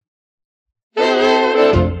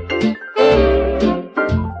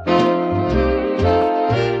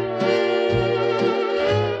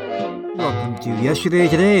Yesterday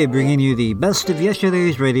Today, bringing you the best of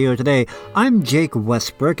yesterday's radio today. I'm Jake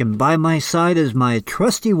Westbrook, and by my side is my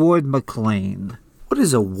trusty Ward McLean. What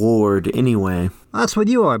is a ward, anyway? That's what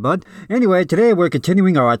you are, bud. Anyway, today we're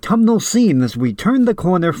continuing our autumnal theme as we turn the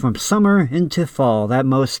corner from summer into fall, that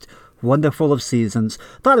most wonderful of seasons.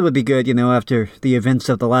 Thought it would be good, after the events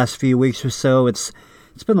of the last few weeks or so. It's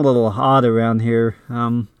been a little odd around here.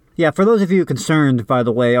 Yeah, for those of you concerned, by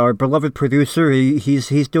the way, our beloved producer,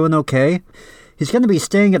 he's doing okay. He's going to be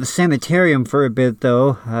staying at the sanitarium for a bit,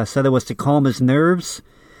 though. Said it was to calm his nerves.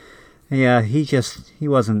 Yeah, he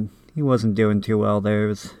wasn't doing too well there.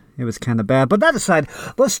 It was kind of bad. But that aside,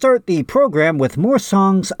 let's start the program with more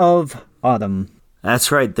songs of autumn.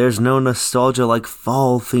 That's right, there's no nostalgia like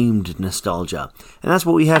fall-themed nostalgia. And that's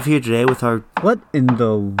what we have here today with our... What in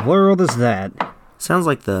the world is that? Sounds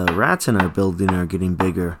like the rats in our building are getting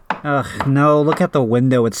bigger. Ugh, no, look at the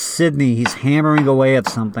window. It's Sydney. He's hammering away at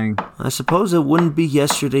something. I suppose it wouldn't be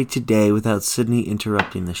Yesterday Today without Sydney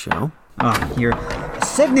interrupting the show. Oh,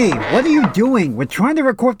 Sydney, what are you doing? We're trying to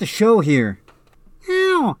record the show here.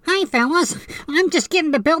 Oh, hi, fellas. I'm just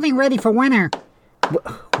getting the building ready for winter.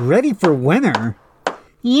 Ready for winter?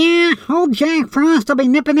 Yeah, old Jack Frost will be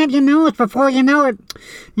nipping at your nose before you know it.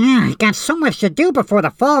 Yeah, got so much to do before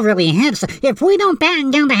the fall really hits. If we don't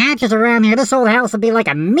batten down the hatches around here, this old house will be like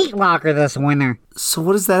a meat locker this winter. So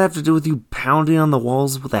what does that have to do with you pounding on the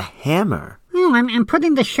walls with a hammer? Oh, I'm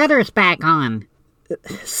putting the shutters back on.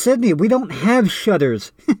 Sydney, we don't have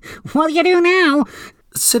shutters. What do you do now?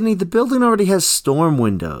 Sydney, the building already has storm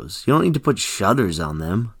windows. You don't need to put shutters on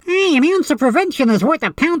them. Hey, an ounce of prevention is worth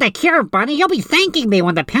a pound of cure, buddy. You'll be thanking me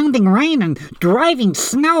when the pounding rain and driving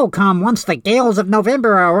snow come once the gales of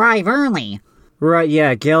November arrive early. Right,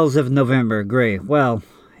 yeah, gales of November. Great. Well,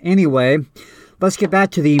 anyway, let's get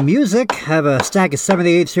back to the music. Have a stack of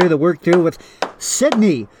 78s here to work through with.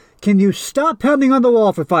 Sydney, can you stop pounding on the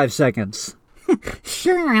wall for 5 seconds?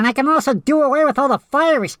 Sure, and I can also do away with all the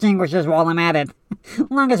fire extinguishers while I'm at it. As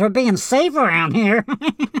long as we're being safe around here.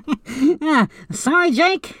 Sorry,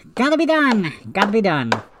 Jake. Gotta be done.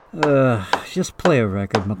 Just play a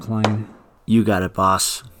record, McLean. You got it,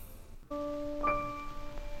 boss.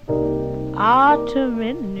 Autumn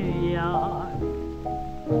in New York.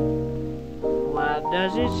 Why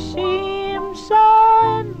does it seem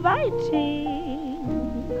so inviting?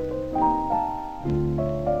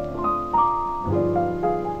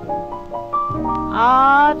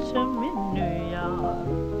 Autumn in New York,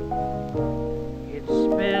 it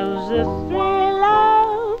spells the thrill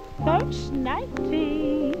of first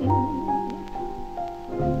nighting.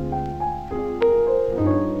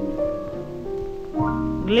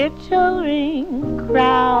 Glittering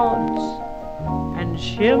crowds and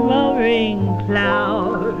shimmering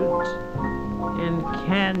clouds in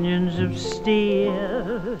canyons of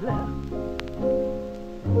steel.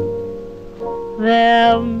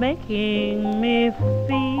 They're making me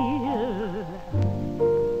feel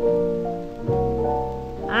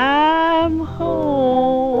I'm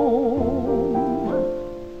home.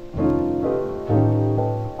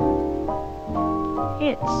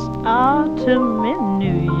 It's autumn in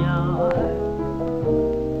New York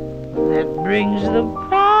that brings the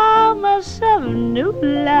promise of new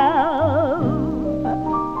love.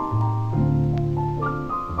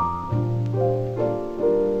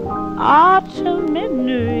 Autumn in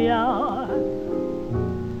New York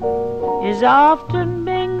is often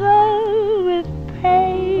mingled with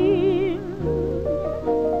pain.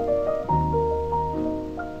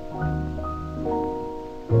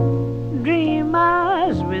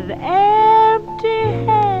 Dreamers with empty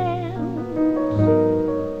hands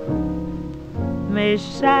may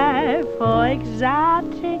sigh for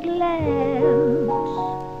exotic lands.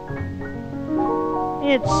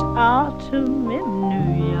 It's autumn in New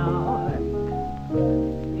York.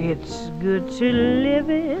 It's good to live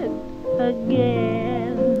it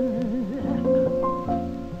again.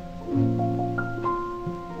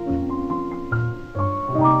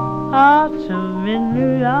 Autumn in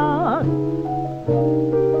New York,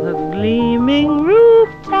 the gleaming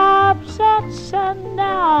rooftops at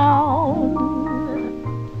sundown.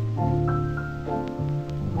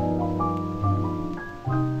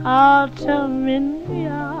 Autumn in New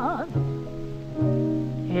York,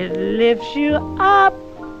 it lifts you up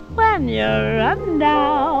when you run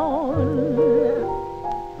down.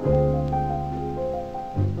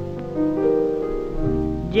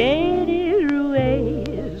 Jaded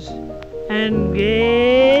ways and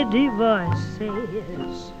gaiety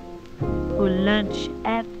voices who lunch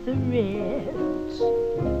at the Ritz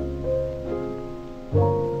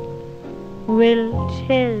will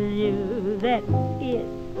tell you that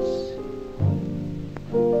it's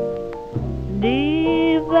the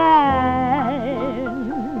thine.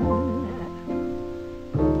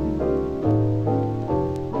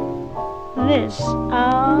 This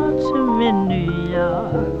autumn in New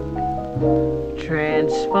York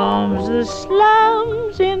transforms the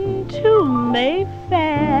slums into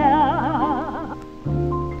Mayfair.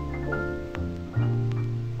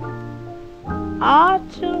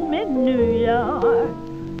 Autumn in New York,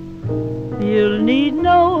 you'll need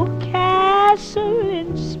no castle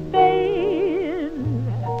in Spain.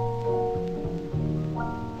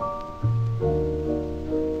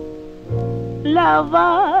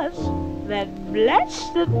 Lovers that bless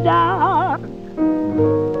the dark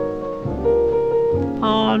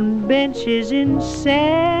on benches in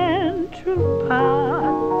Central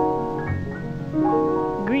Park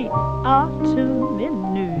greet autumn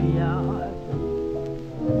in New York.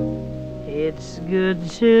 It's good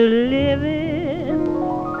to live it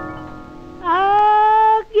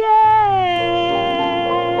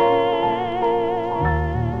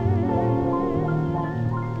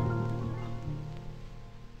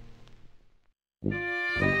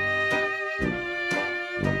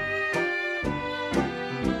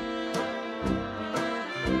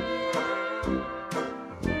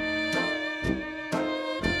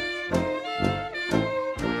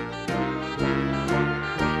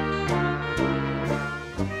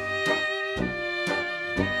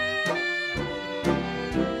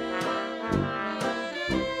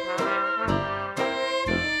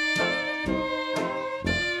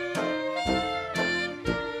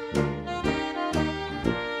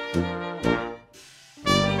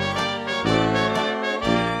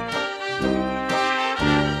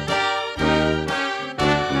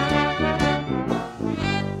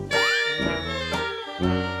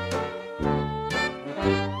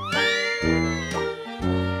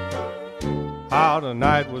How the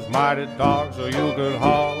night was mighty dark, so you could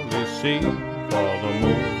hardly see, for the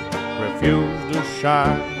moon refused to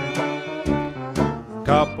shine.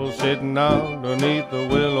 Couple sitting underneath the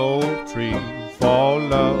willow tree for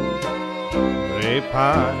love they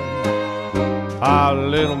pine. Our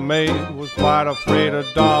little maid was quite afraid of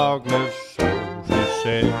darkness, so she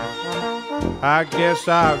said, I guess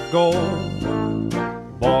I'll go.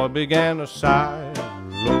 Boy began to sigh,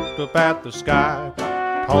 looked up at the sky,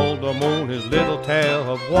 told the moon his little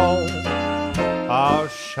tale of woe. Oh,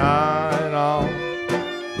 shine on,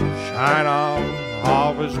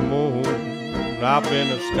 harvest moon, up in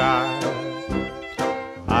the sky.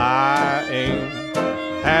 I ain't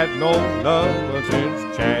had no love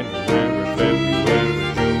since January,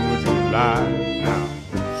 February, June, July. Now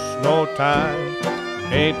it's no time,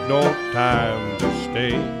 ain't no time to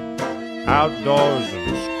stay outdoors in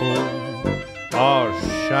the school. Oh,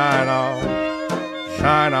 shine on,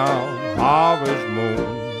 harvest moon,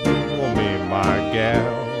 for me, my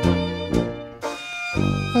gal.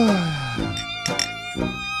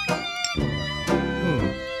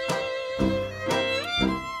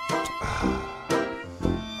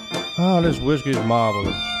 Oh, this whiskey's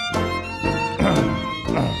marvelous.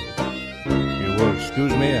 You will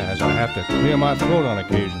excuse me as I have to clear my throat on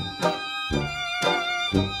occasion.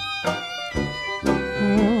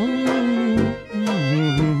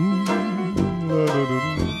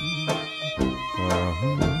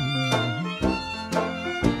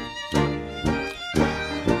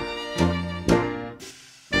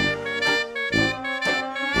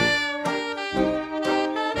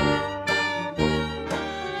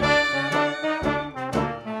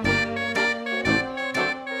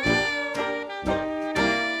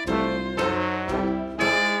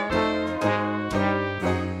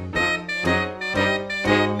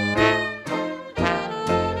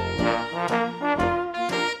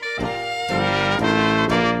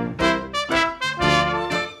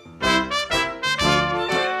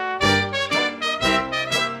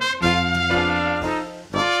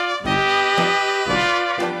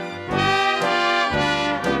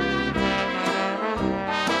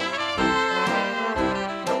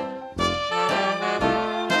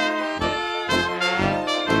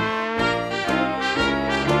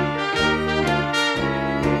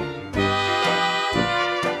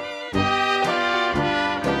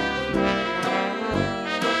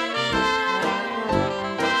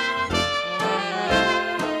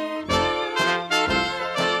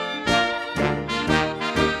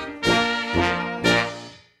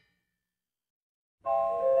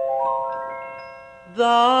 The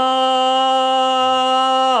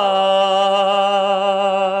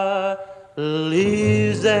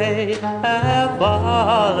leaves they have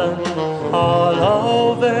fallen all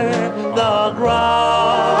over the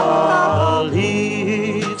ground. The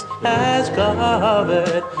leaves has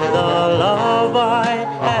covered the love I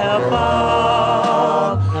have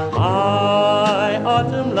found.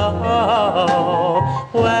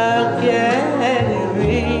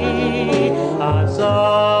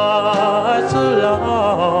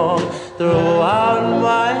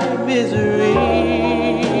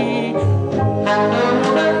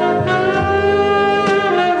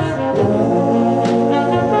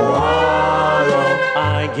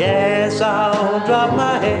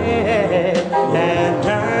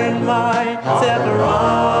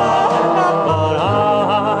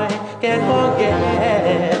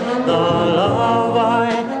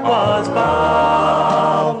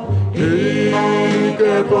 ground. He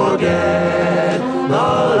can forget the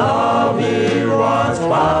love he once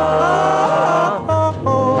found.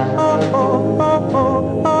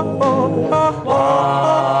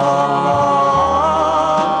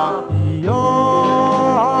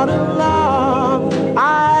 You're in love,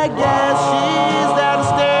 I guess she's there to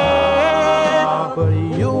stay. But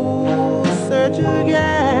you search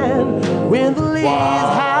again when the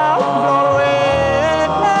leaves have blown away.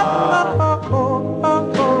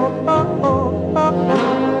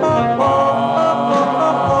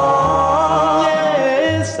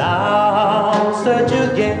 Yes, I'll search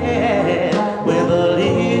again when the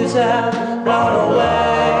leaves have blown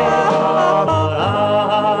away. But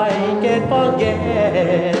I can't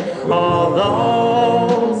forget all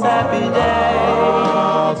those happy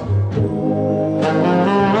days.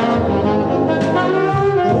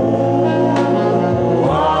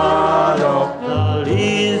 The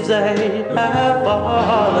leaves they have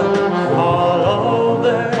fallen all over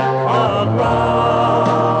the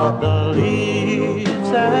ground. The leaves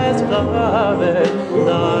has covered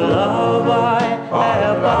the love I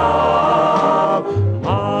have found.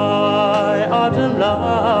 My autumn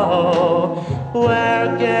love, where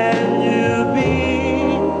can you be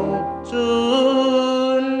tonight?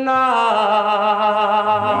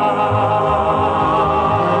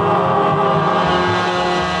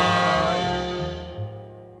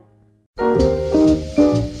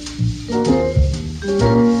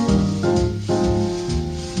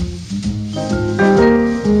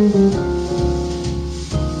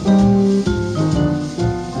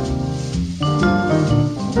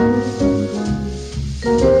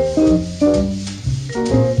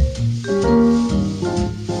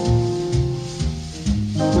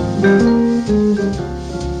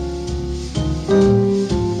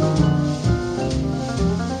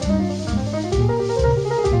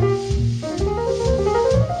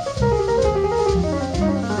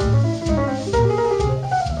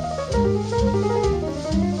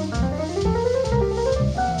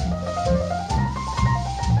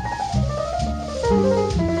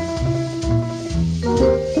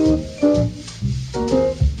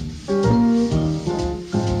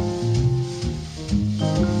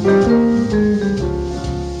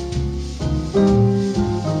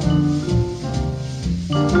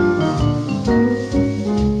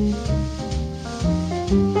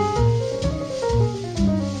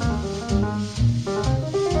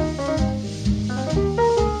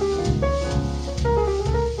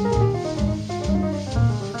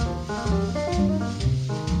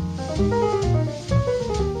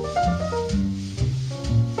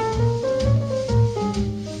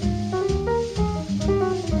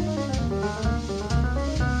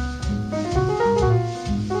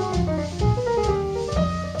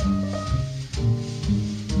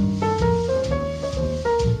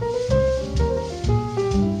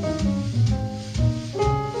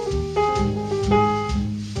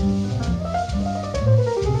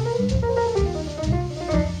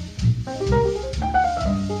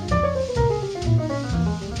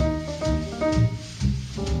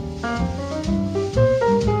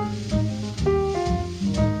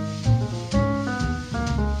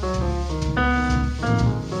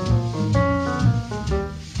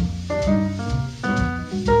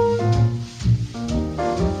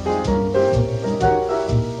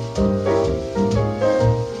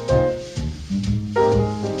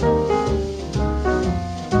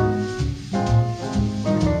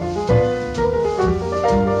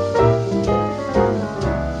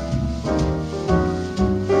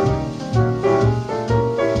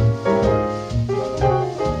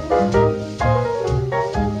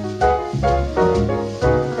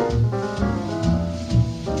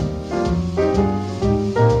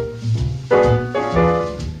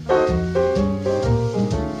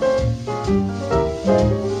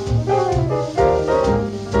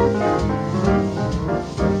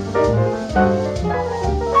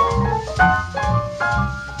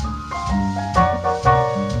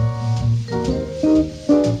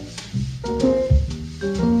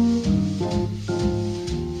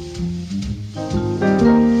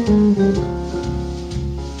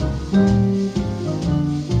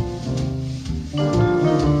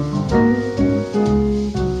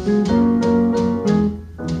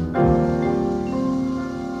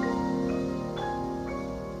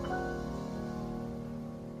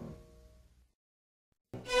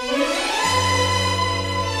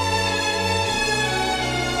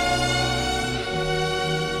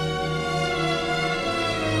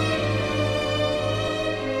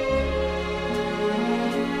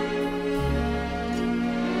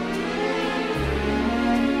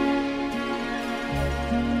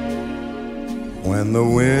 When the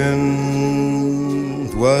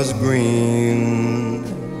wind was green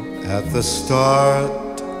at the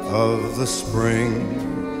start of the spring,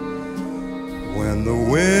 when the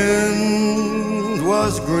wind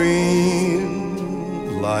was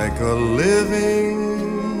green like a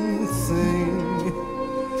living thing,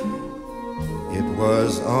 it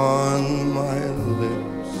was on my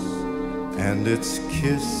lips and its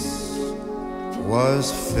kiss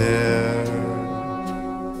was fair.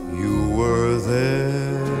 You were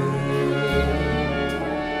there.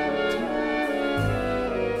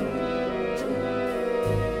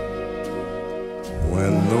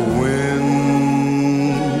 When the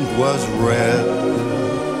wind was red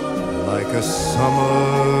like a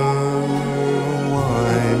summer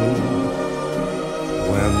wine,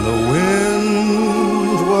 when the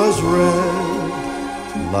wind was red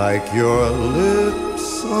like your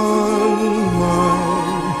lips on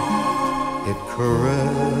mine, it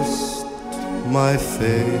caressed my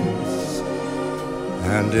face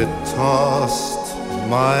and it tossed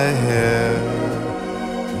my hair.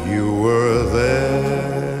 You were there.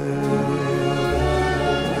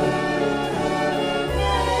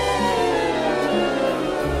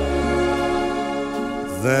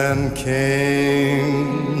 Then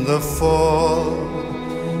came the fall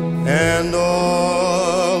and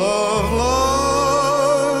all of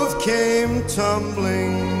love came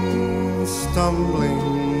tumbling, stumbling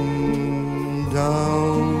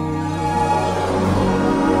down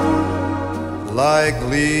like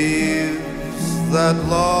leaves that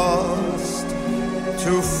lost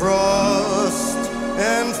to frost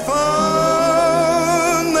and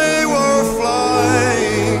found, they were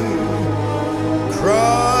flying,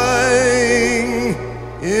 crying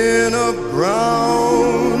in a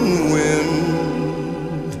brown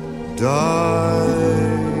wind,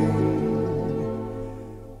 dying.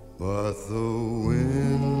 But the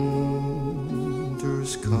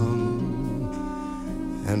winters come,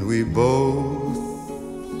 and we both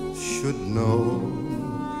should know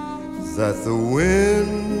that the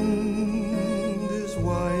wind is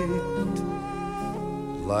white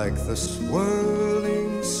like the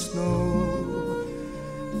swirling snow,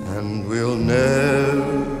 and we'll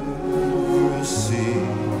never see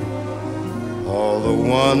all the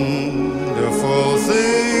wonderful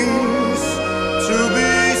things to be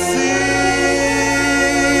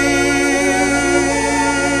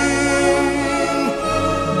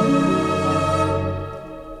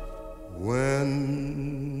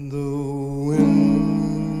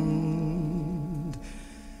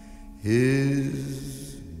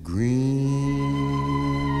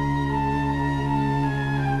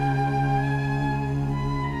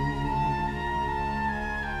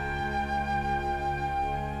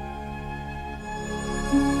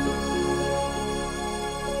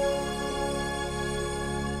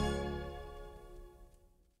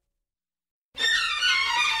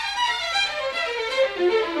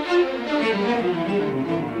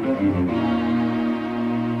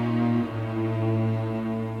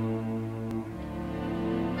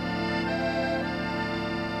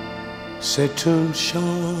C'est une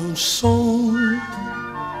chanson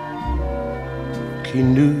qui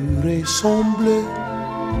nous ressemble.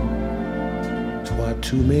 Toi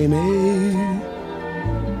tu m'aimais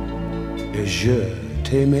et je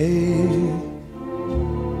t'aimais.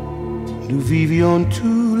 Nous vivions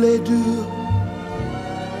tous les deux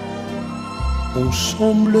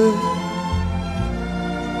ensemble.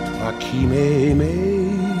 Toi qui m'aimais,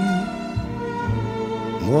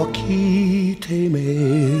 moi qui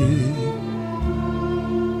t'aimais.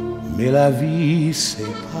 Mais la vie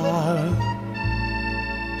sépare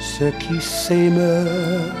ceux qui s'aiment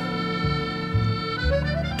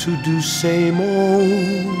tout doucement,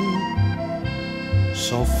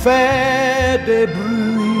 sans faire de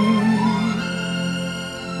bruit,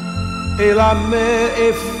 et la mer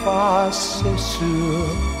efface sur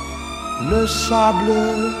le sable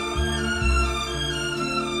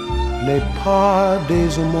les pas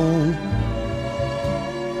des amants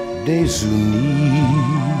désunis.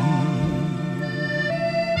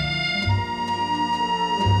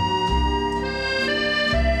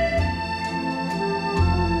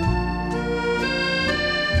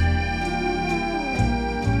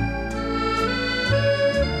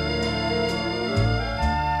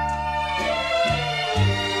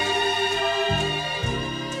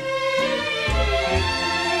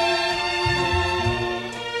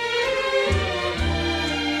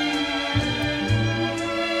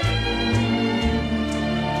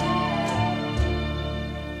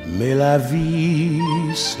 Mais la vie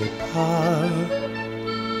sépare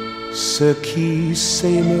ceux qui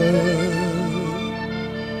s'aiment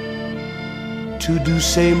tout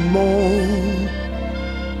doucement,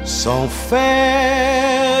 sans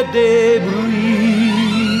faire des bruits,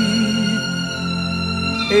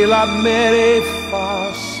 et la mer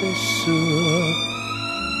effacée sur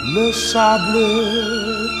le sable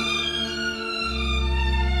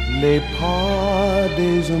les pas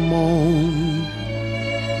des mondes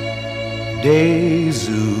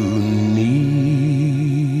désunis.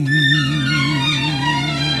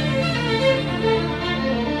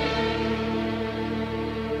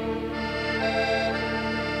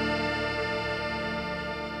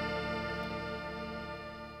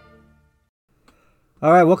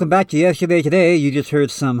 All right, welcome back to Yesterday Today. You just heard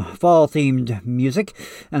some fall-themed music,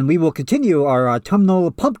 and we will continue our autumnal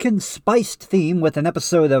pumpkin-spiced theme with an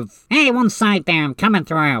episode of... Hey, one side there, I'm coming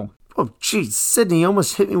through. Oh, geez, Sydney, you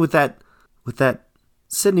almost hit me with that...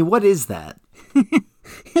 Sydney, what is that?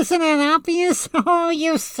 Isn't it obvious? Oh,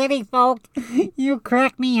 you city folk. You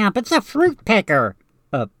crack me up. It's a fruit picker.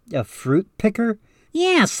 A fruit picker?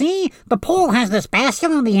 Yeah, see? The pole has this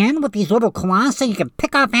basket on the end with these little claws so you can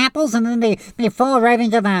pick off apples and then they fall right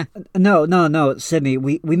into the... No, Sydney,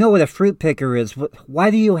 we know what a fruit picker is. Why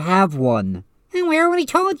do you have one? And we already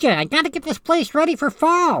told you. I gotta get this place ready for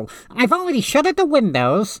fall. I've already shuttered the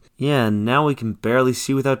windows. Yeah, and now we can barely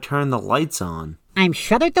see without turning the lights on. I've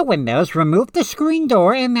shuttered the windows, removed the screen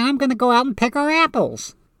door, and now I'm gonna go out and pick our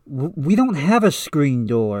apples. We don't have a screen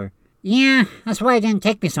door. Yeah, that's why it didn't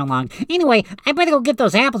take me so long. Anyway, I better go get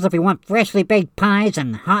those apples if we want freshly baked pies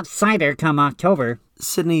and hot cider come October.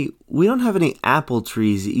 Sydney, we don't have any apple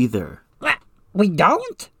trees either. What? We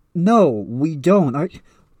don't? No, we don't.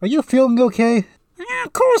 Are you feeling okay?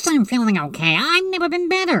 Of course I'm feeling okay. I've never been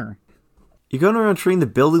better. You're going around treating the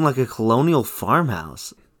building like a colonial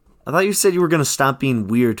farmhouse. I thought you said you were going to stop being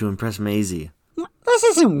weird to impress Maisie. This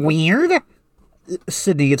isn't weird.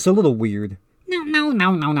 Sydney, it's a little weird. No.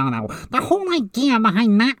 The whole idea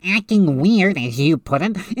behind not acting weird, as you put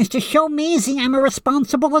it, is to show Maisie I'm a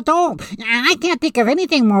responsible adult. I can't think of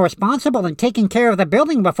anything more responsible than taking care of the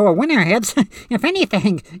building before winter hits. If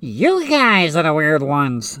anything, you guys are the weird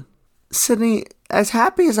ones. Sydney, as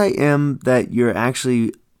happy as I am that you're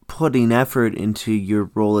actually putting effort into your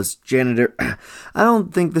role as janitor, I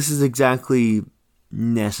don't think this is exactly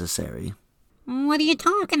necessary. What are you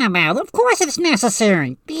talking about? Of course it's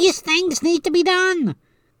necessary. These things need to be done.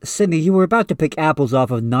 Sydney, you were about to pick apples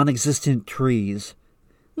off of non-existent trees.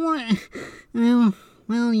 What?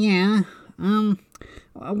 Well, yeah.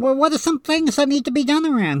 What are some things that need to be done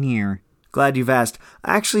around here? Glad you've asked.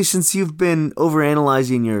 Actually, since you've been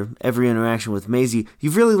overanalyzing your every interaction with Maisie,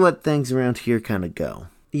 you've really let things around here kind of go.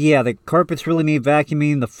 Yeah, the carpets really need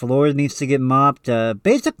vacuuming, the floor needs to get mopped,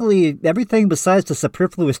 basically everything besides the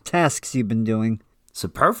superfluous tasks you've been doing.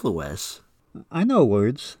 Superfluous? I know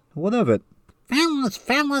words. What of it? Fellas.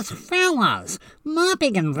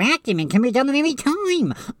 Mopping and vacuuming can be done at any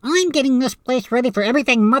time. I'm getting this place ready for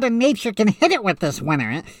everything Mother Nature can hit it with this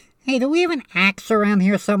winter. Hey, do we have an axe around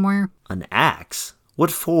here somewhere? An axe?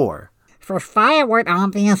 What for? For firewood,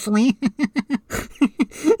 obviously.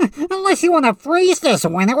 Unless you want to freeze this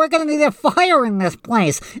winter, we're going to need a fire in this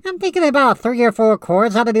place. I'm thinking about 3 or 4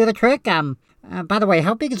 cords how to do the trick. By the way,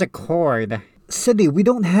 how big is a cord? Sydney, we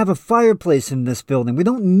don't have a fireplace in this building. We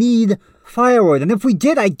don't need firewood. And if we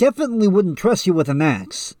did, I definitely wouldn't trust you with an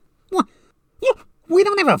axe. What? We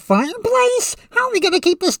don't have a fireplace? How are we going to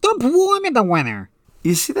keep this dump warm in the winter?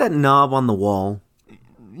 You see that knob on the wall?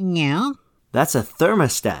 Yeah? That's a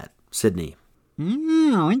thermostat, Sydney.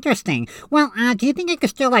 Oh, interesting. Well, do you think I could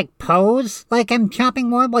still, pose like I'm chopping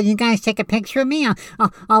wood while you guys take a picture of me?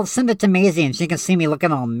 I'll send it to Maisie and she can see me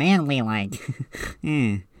looking all manly-like.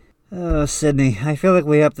 Oh, Sydney, I feel like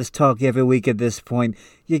we have this talk every week at this point.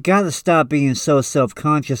 You gotta stop being so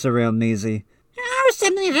self-conscious around Maisie. How does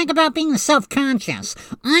something think about being self-conscious?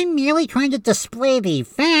 I'm merely trying to display the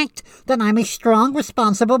fact that I'm a strong,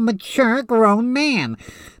 responsible, mature, grown man.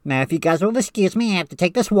 Now, if you guys will excuse me, I have to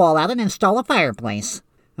take this wall out and install a fireplace.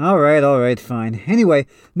 All right, fine. Anyway,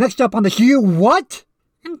 next up on the queue, what?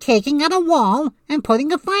 I'm taking out a wall and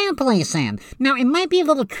putting a fireplace in. Now, it might be a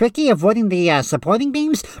little tricky avoiding the supporting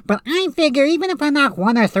beams, but I figure even if I knock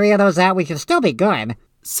 1 or 3 of those out, we should still be good.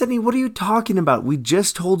 Sydney, what are you talking about? We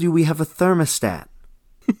just told you we have a thermostat.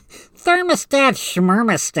 Thermostat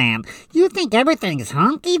schmermostat. You think everything's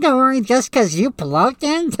hunky-dory just 'cause you plugged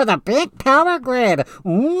into the big power grid.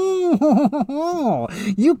 Ooh,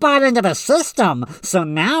 you bought into the system, so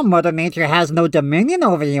now Mother Nature has no dominion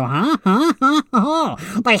over you, huh?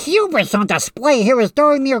 The hubris on display here is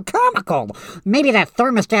darn near comical. Maybe that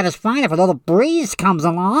thermostat is fine if a little breeze comes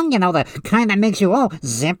along, you know, the kind that makes you,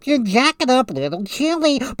 zip your jacket up, little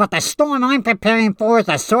chilly, but the storm I'm preparing for is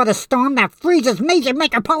the sort of storm that freezes major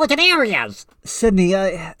metropolitan areas. Sydney,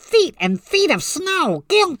 Feet and feet of snow,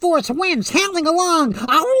 gale force winds howling along.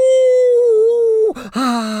 Oh,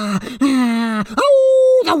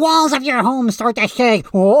 the walls of your home start to shake.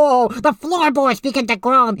 Oh, the floorboards begin to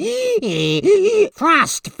groan.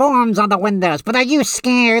 Frost forms on the windows, but are you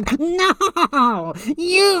scared? No,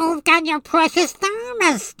 you've got your precious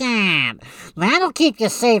thermostat. That'll keep you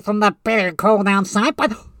safe from the bitter cold outside,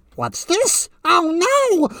 but what's this? Oh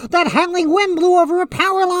no! That howling wind blew over a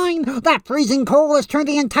power line! That freezing cold has turned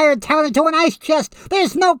the entire town into an ice chest!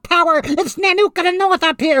 There's no power! It's Nanook of the North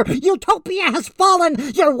up here! Utopia has fallen!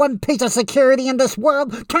 Your one piece of security in this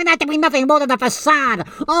world turned out to be nothing more than a facade!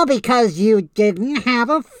 All because you didn't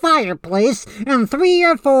have a fireplace and 3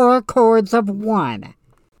 or 4 cords of one.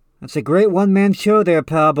 That's a great one-man show there,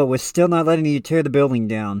 pal, but we're still not letting you tear the building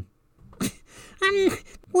down.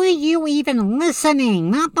 Were you even listening?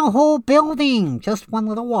 Not the whole building, just one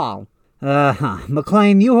little wall.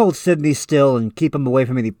 McLean, you hold Sydney still and keep him away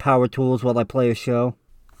from any power tools while I play a show.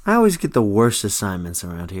 I always get the worst assignments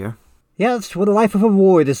around here. Yeah, that's what the life of a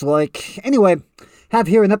ward is like. Anyway, have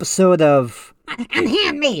here an episode of...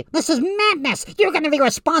 Unhand me! This is madness! You're going to be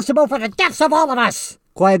responsible for the deaths of all of us!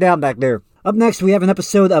 Quiet down back there. Up next, we have an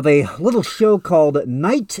episode of a little show called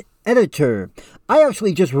Night Editor. I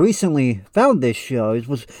actually just recently found this show. It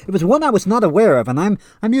was one I was not aware of, and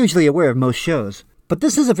I'm usually aware of most shows. But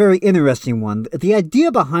this is a very interesting one. The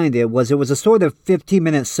idea behind it was a sort of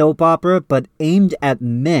 15-minute soap opera, but aimed at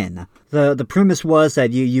men. The premise was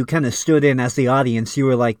that you kind of stood in as the audience. You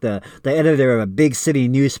were like the editor of a big city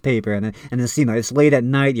newspaper, and it's, you know, it's late at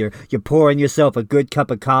night. You're pouring yourself a good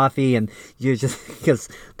cup of coffee, and you're just, because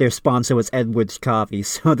their sponsor was Edwards Coffee.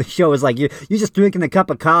 So the show is like you're just drinking a cup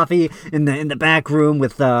of coffee in the back room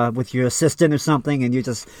with your assistant or something, and you're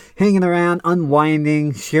just hanging around,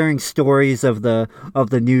 unwinding, sharing stories of the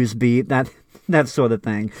news beat. That sort of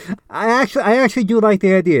thing. I actually do like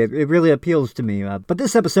the idea. It really appeals to me. But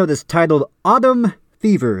this episode is titled Autumn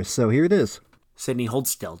Fever, so here it is. Sydney, hold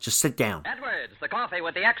still. Just sit down. Edwards, the coffee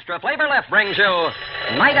with the extra flavor lift, brings you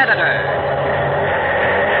Night Editor.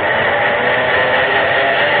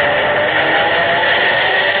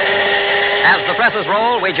 As the presses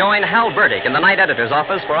roll, we join Hal Burdick in the Night Editor's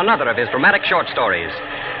office for another of his dramatic short stories.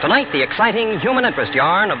 Tonight, the exciting human interest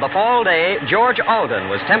yarn of the fall day, George Alden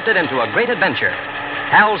was tempted into a great adventure.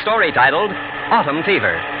 Hal's story titled Autumn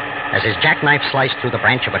Fever. As his jackknife sliced through the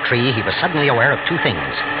branch of a tree, he was suddenly aware of 2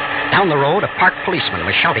 things. Down the road, a parked policeman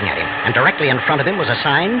was shouting at him, and directly in front of him was a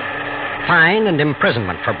sign, fine and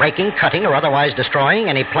imprisonment for breaking, cutting, or otherwise destroying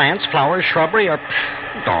any plants, flowers, shrubbery, or...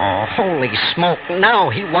 Oh, holy smoke, now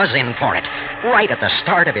he was in for it. Right at the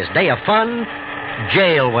start of his day of fun,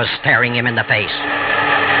 jail was staring him in the face.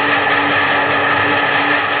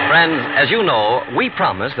 Friends, as you know, we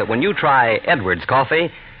promise that when you try Edwards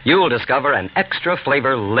Coffee, you'll discover an extra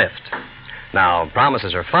flavor lift. Now,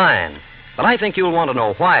 promises are fine, but I think you'll want to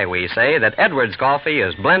know why we say that Edwards Coffee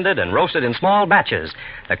is blended and roasted in small batches,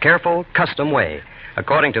 a careful, custom way,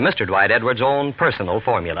 according to Mr. Dwight Edwards' own personal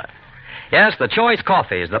formula. Yes, the choice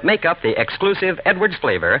coffees that make up the exclusive Edwards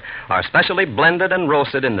flavor are specially blended and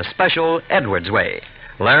roasted in the special Edwards way,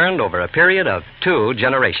 learned over a period of 2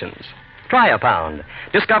 generations. Try a pound.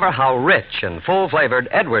 Discover how rich and full-flavored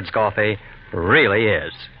Edwards Coffee really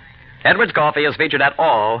is. Edwards Coffee is featured at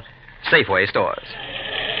all Safeway stores.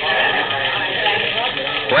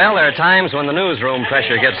 Well, there are times when the newsroom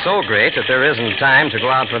pressure gets so great that there isn't time to go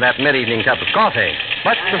out for that mid-evening cup of coffee.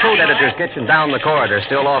 But the food editor's kitchen down the corridor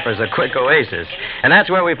still offers a quick oasis. And that's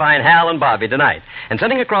where we find Hal and Bobby tonight. And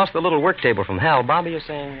sitting across the little work table from Hal, Bobby is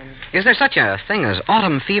saying... Is there such a thing as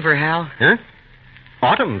autumn fever, Hal? Huh?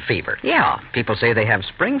 Autumn fever? Yeah, people say they have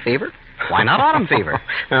spring fever. Why not autumn fever?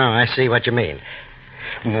 Oh, I see what you mean.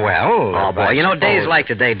 Well... Oh, boy, you know, days like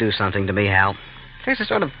today do something to me, Hal. There's a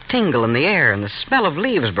sort of tingle in the air and the smell of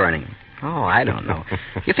leaves burning. Oh, I don't know.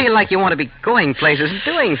 You feel like you want to be going places and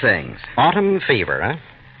doing things. Autumn fever, huh?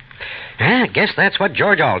 I guess that's what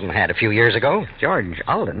George Alden had a few years ago. George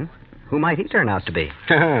Alden? Who might he turn out to be?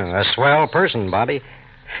 A swell person, Bobby.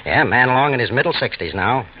 Yeah, man along in his middle 60s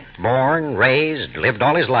now. Born, raised, lived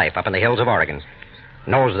all his life up in the hills of Oregon.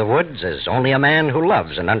 Knows the woods as only a man who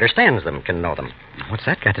loves and understands them can know them. What's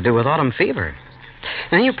that got to do with autumn fever?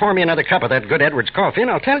 Now, you pour me another cup of that good Edwards coffee,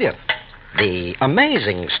 and I'll tell you the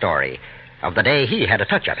amazing story of the day he had a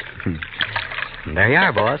touch of it. There you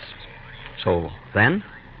are, boss. So, then?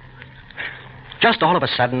 Just all of a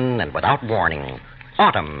sudden, and without warning,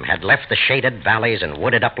 autumn had left the shaded valleys and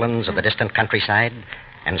wooded uplands of the distant countryside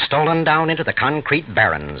and stolen down into the concrete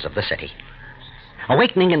barrens of the city.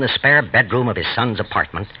 Awakening in the spare bedroom of his son's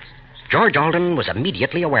apartment, George Alden was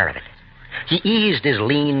immediately aware of it. He eased his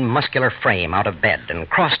lean, muscular frame out of bed and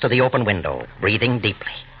crossed to the open window, breathing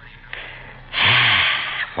deeply.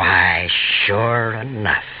 Why, sure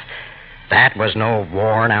enough, that was no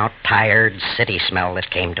worn-out, tired city smell that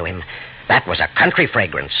came to him. That was a country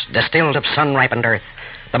fragrance, distilled of sun-ripened earth,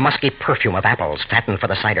 the musky perfume of apples fattened for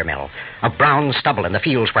the cider mill, of brown stubble in the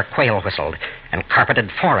fields where quail whistled, and carpeted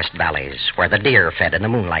forest valleys where the deer fed in the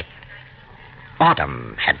moonlight.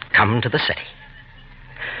 Autumn had come to the city.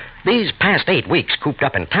 These past 8 weeks cooped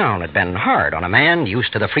up in town had been hard on a man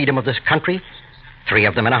used to the freedom of this country. 3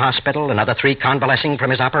 of them in a hospital, another 3 convalescing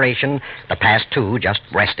from his operation, the past 2 just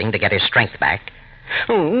resting to get his strength back.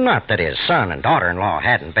 Not that his son and daughter-in-law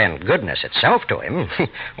hadn't been goodness itself to him.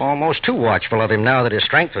 Almost too watchful of him now that his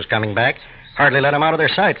strength was coming back. Hardly let him out of their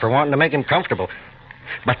sight for wanting to make him comfortable.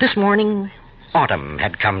 But this morning, autumn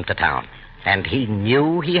had come to town, and he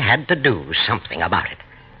knew he had to do something about it.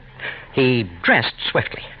 He dressed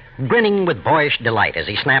swiftly, grinning with boyish delight as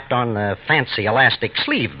he snapped on the fancy elastic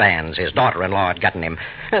sleeve bands his daughter-in-law had gotten him,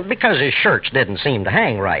 because his shirts didn't seem to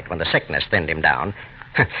hang right when the sickness thinned him down.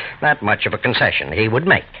 That much of a concession he would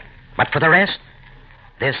make. But for the rest,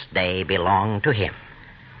 this day belonged to him.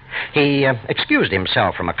 He excused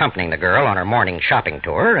himself from accompanying the girl on her morning shopping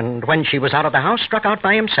tour, and when she was out of the house, struck out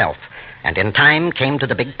by himself, and in time came to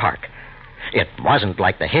the big park. It wasn't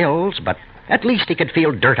like the hills, but at least he could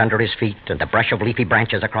feel dirt under his feet and the brush of leafy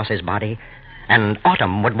branches across his body. And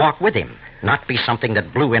autumn would walk with him, not be something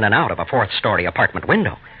that blew in and out of a 4th-story apartment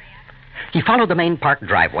window. He followed the main park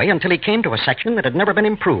driveway until he came to a section that had never been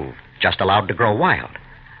improved, just allowed to grow wild.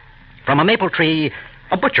 From a maple tree,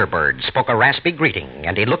 a butcher bird spoke a raspy greeting,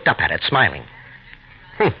 and he looked up at it, smiling.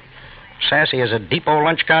 Sassy as a depot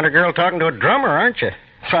lunch counter girl talking to a drummer, aren't you?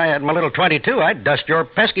 If I had my little .22, I'd dust your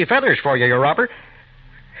pesky feathers for you, robber.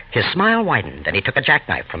 His smile widened, and he took a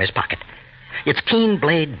jackknife from his pocket. Its keen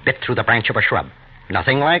blade bit through the branch of a shrub.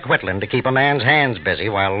 Nothing like whittling to keep a man's hands busy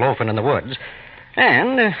while loafing in the woods.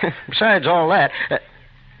 And, besides all that,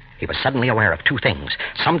 he was suddenly aware of 2 things.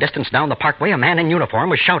 Some distance down the parkway, a man in uniform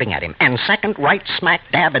was shouting at him, and second, right smack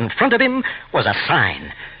dab in front of him, was a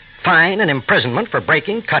sign. Fine and imprisonment for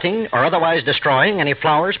breaking, cutting, or otherwise destroying any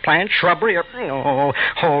flowers, plants, shrubbery, or... Oh,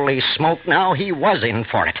 holy smoke, now he was in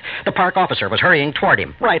for it. The park officer was hurrying toward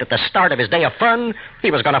him. Right at the start of his day of fun,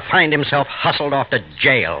 he was going to find himself hustled off to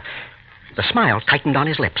jail. The smile tightened on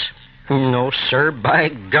his lips. No, sir, by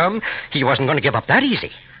gum, he wasn't going to give up that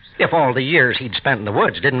easy. If all the years he'd spent in the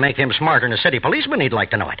woods didn't make him smarter than a city policeman, he'd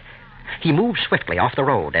like to know it. He moved swiftly off the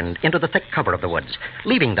road and into the thick cover of the woods,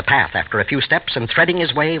 leaving the path after a few steps and threading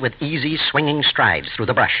his way with easy, swinging strides through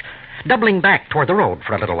the brush, doubling back toward the road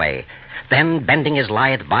for a little way, then bending his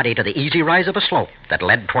lithe body to the easy rise of a slope that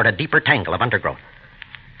led toward a deeper tangle of undergrowth.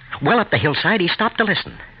 Well up the hillside, he stopped to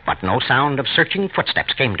listen, but no sound of searching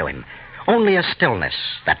footsteps came to him, only a stillness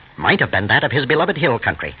that might have been that of his beloved hill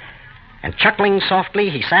country. And chuckling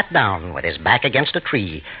softly, he sat down with his back against a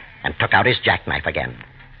tree and took out his jackknife again.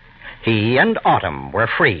 He and Autumn were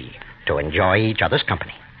free to enjoy each other's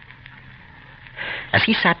company. As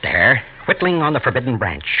he sat there, whittling on the forbidden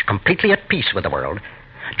branch, completely at peace with the world,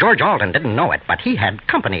 George Alden didn't know it, but he had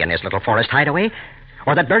company in his little forest hideaway,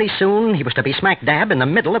 or that very soon he was to be smack dab in the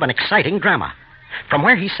middle of an exciting drama. From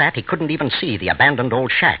where he sat, he couldn't even see the abandoned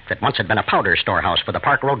old shack that once had been a powder storehouse for the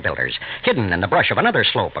park road builders, hidden in the brush of another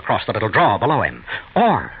slope across the little draw below him,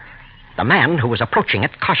 or the man who was approaching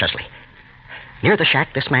it cautiously. Near the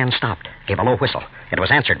shack, this man stopped, gave a low whistle. It was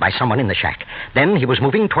answered by someone in the shack. Then he was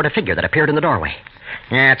moving toward a figure that appeared in the doorway.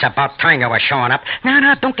 Yeah, it's about time you were showing up.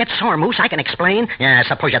 No, don't get sore, Moose. I can explain. Yeah, I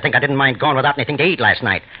suppose you think I didn't mind going without anything to eat last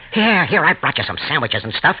night. Here, I brought you some sandwiches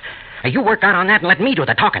and stuff. You work out on that and let me do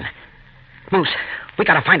the talking. Moose, we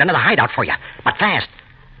gotta find another hideout for you, but fast.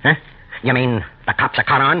 Huh? You mean the cops are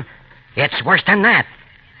caught on? It's worse than that.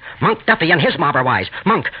 Monk Duffy and his mob are wise.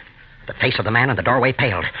 Monk. The face of the man in the doorway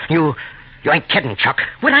paled. You ain't kidding, Chuck.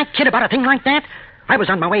 Would I kid about a thing like that? I was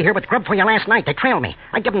on my way here with grub for you last night. They trailed me.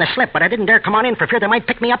 I gave them the slip, but I didn't dare come on in for fear they might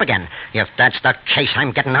pick me up again. If that's the case,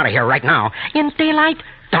 I'm getting out of here right now. In daylight?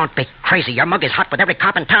 Don't be crazy. Your mug is hot with every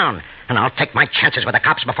cop in town. And I'll take my chances with the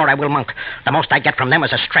cops before I will Monk. The most I get from them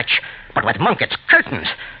is a stretch. But with Monk, it's curtains.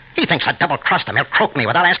 He thinks I double-crossed him. He'll croak me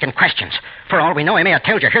without asking questions. For all we know, he may have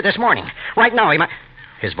told you here this morning. Right now, he might...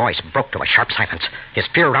 His voice broke to a sharp silence. His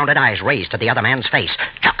fear-rounded eyes raised to the other man's face.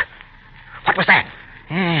 Chuck, what was that?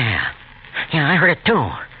 Yeah, I heard it too.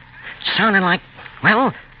 Sounding like,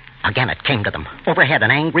 well... Again it came to them. Overhead,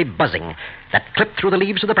 an angry buzzing that clipped through the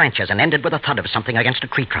leaves of the branches and ended with a thud of something against a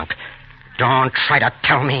tree trunk. Don't try to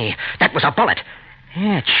tell me. That was a bullet.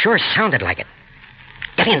 Yeah, it sure sounded like it.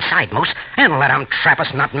 Get inside, Moose, and let 'em trap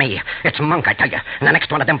us, not me. It's Monk, I tell you, and the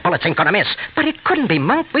next one of them bullets ain't gonna miss. But it couldn't be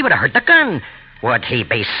Monk. We would have heard the gun. Would he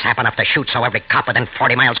be sap enough to shoot so every cop within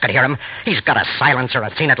 40 miles could hear him? He's got a silencer.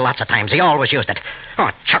 I've seen it lots of times. He always used it. Oh,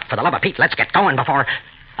 Chuck, for the love of Pete, let's get going before...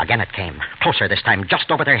 Again it came. Closer this time, just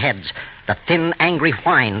over their heads. The thin, angry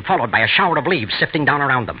whine, followed by a shower of leaves sifting down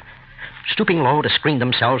around them. Stooping low to screen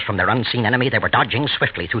themselves from their unseen enemy, they were dodging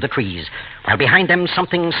swiftly through the trees, while behind them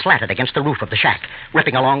something slatted against the roof of the shack,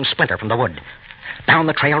 ripping a long splinter from the wood. Down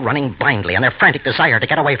the trail, running blindly in their frantic desire to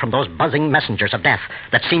get away from those buzzing messengers of death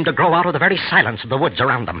that seemed to grow out of the very silence of the woods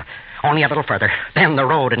around them. Only a little further, then the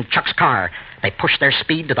road and Chuck's car. They pushed their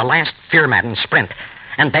speed to the last fear-maddened sprint.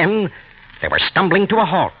 And then they were stumbling to a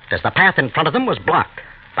halt as the path in front of them was blocked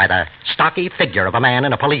by the stocky figure of a man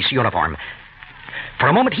in a police uniform. For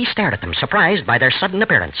a moment he stared at them, surprised by their sudden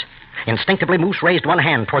appearance. Instinctively, Moose raised one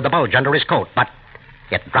hand toward the bulge under his coat, but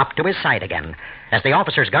it dropped to his side again as the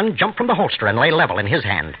officer's gun jumped from the holster and lay level in his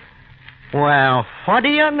hand. Well, what do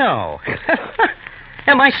you know?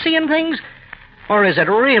 Am I seeing things? Or is it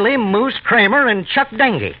really Moose Kramer and Chuck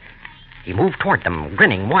Dengie? He moved toward them,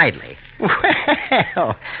 grinning widely.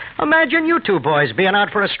 Well, imagine you two boys being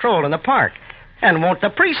out for a stroll in the park. And won't the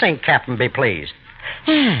precinct captain be pleased?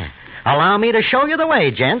 Allow me to show you the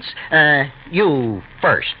way, gents. You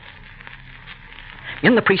first.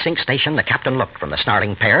 In the precinct station, the captain looked from the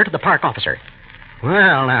snarling pair to the park officer.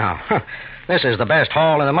 Well, now, this is the best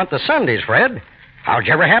haul in the month of Sundays, Fred. How'd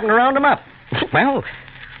you ever happen to round them up? Well,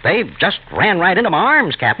 they just ran right into my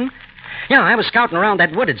arms, Captain. Yeah, I was scouting around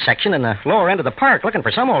that wooded section in the lower end of the park looking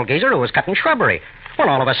for some old geezer who was cutting shrubbery. Well,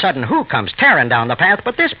 all of a sudden, who comes tearing down the path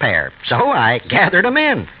but this pair? So I gathered them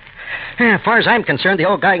in. As far as I'm concerned, the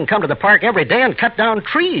old guy can come to the park every day and cut down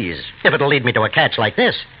trees, if it'll lead me to a catch like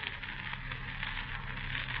this.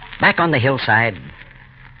 Back on the hillside,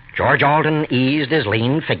 George Alden eased his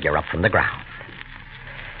lean figure up from the ground.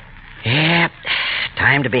 Yeah,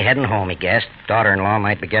 time to be heading home, he guessed. Daughter-in-law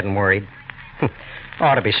might be getting worried.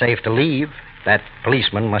 Ought to be safe to leave. That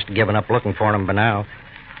policeman must have given up looking for him by now.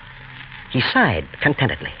 He sighed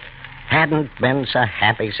contentedly. Hadn't been so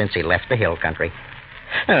happy since he left the hill country.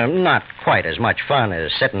 Not quite as much fun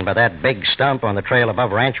as sitting by that big stump on the trail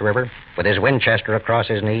above Ranch River with his Winchester across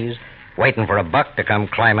his knees, waiting for a buck to come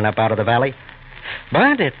climbing up out of the valley.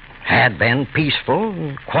 But it had been peaceful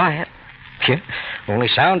and quiet. Only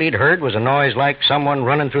sound he'd heard was a noise like someone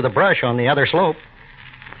running through the brush on the other slope.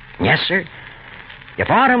 Yes, sir. If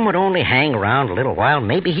Autumn would only hang around a little while,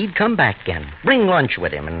 maybe he'd come back again, bring lunch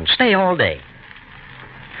with him, and stay all day.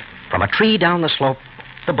 From a tree down the slope,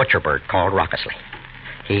 the butcher bird called raucously.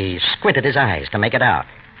 He squinted his eyes to make it out.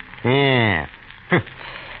 Yeah.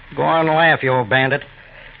 Go on and laugh, you old bandit.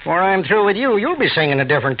 Before I'm through with you, you'll be singing a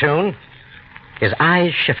different tune. His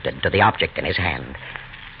eyes shifted to the object in his hand,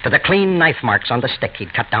 to the clean knife marks on the stick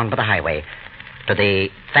he'd cut down by the highway, to the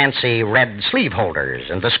fancy red sleeve holders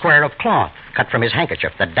and the square of cloth cut from his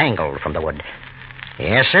handkerchief that dangled from the wood.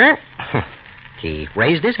 Yes, sir. He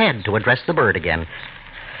raised his head to address the bird again.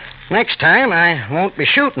 Next time, I won't be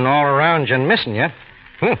shooting all around you and missing you.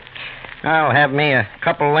 I'll have me a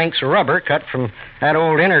couple lengths of rubber cut from that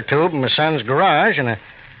old inner tube in my son's garage and a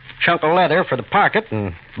chunk of leather for the pocket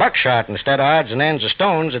and buckshot instead of odds and ends of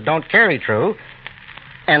stones that don't carry true.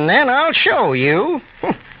 And then I'll show you.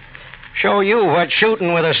 Show you what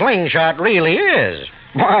shooting with a slingshot really is.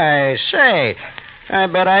 Why, say, I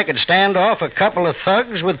bet I could stand off a couple of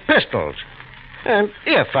thugs with pistols.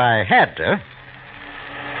 If I had to.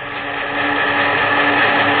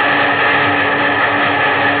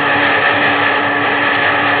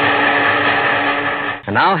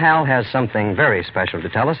 And now Hal has something very special to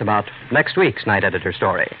tell us about next week's Night Editor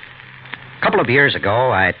story. A couple of years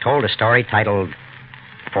ago, I told a story titled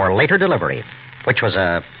For Later Delivery, which was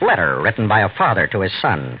a letter written by a father to his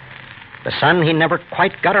son. The son he never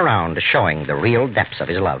quite got around to showing the real depths of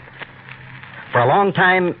his love. For a long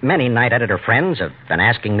time, many Night Editor friends have been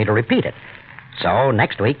asking me to repeat it. So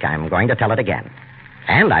next week, I'm going to tell it again.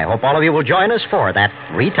 And I hope all of you will join us for that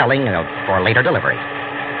retelling of For Later Delivery.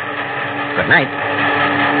 Good night.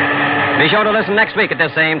 Be sure to listen next week at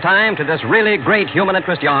this same time to this really great human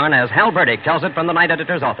interest yarn as Hal Burdick tells it from the Night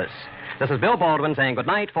Editor's office. This is Bill Baldwin saying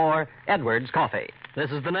goodnight for Edwards Coffee.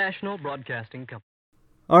 This is the National Broadcasting Company.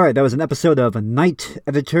 All right, that was an episode of Night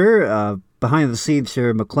Editor. Behind the scenes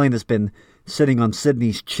here, McLean has been sitting on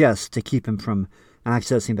Sidney's chest to keep him from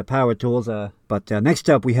accessing the power tools. But next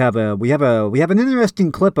up, we have an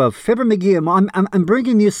interesting clip of Fibber McGee and I'm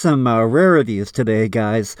bringing you some rarities today,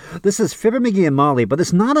 guys. This is Fibber McGee and Molly, but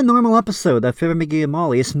it's not a normal episode of Fibber McGee and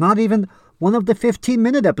Molly. It's not even one of the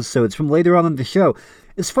 15-minute episodes from later on in the show.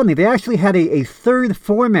 It's funny, they actually had a third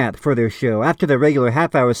format for their show after the regular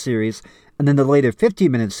half-hour series, and then the later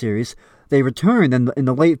 15-minute series. They returned in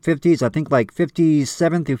the late 50s, I think like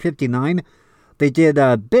 57 through 59. They did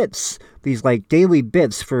bits, these like daily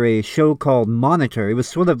bits for a show called Monitor. It was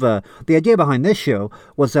sort of the idea behind this show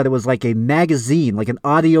was that it was like a magazine, like an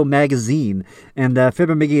audio magazine, and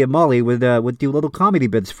Fibber, McGee, and Molly would do little comedy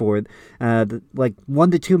bits for it, like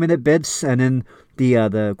 1 to 2 minute bits, and then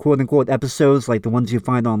the quote unquote episodes, like the ones you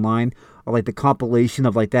find online, are like the compilation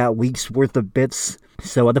of like that week's worth of bits.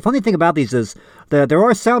 So the funny thing about these is that there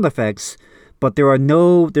are sound effects, but there's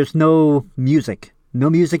no music,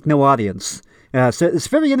 no audience. So it's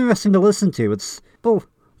very interesting to listen to. It's a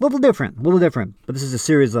little different. But this is a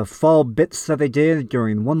series of fall bits that they did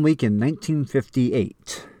during 1 week in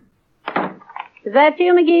 1958. Is that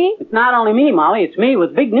you, McGee? It's not only me, Molly. It's me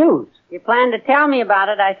with big news. You plan to tell me about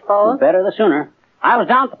it, I suppose. The better the sooner. I was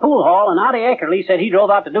down at the pool hall, and Audie Eckerly said he drove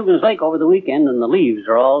out to Dugan's Lake over the weekend, and the leaves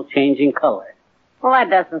are all changing color. Well, that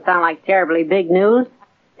doesn't sound like terribly big news.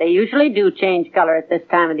 They usually do change color at this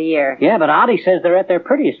time of the year. Yeah, but Audie says they're at their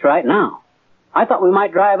prettiest right now. I thought we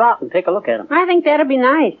might drive out and take a look at them. I think that'd be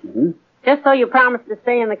nice. Mm-hmm. Just so you promise to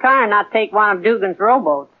stay in the car and not take one of Dugan's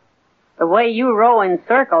rowboats. The way you row in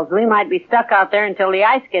circles, we might be stuck out there until the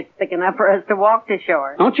ice gets thick enough for us to walk to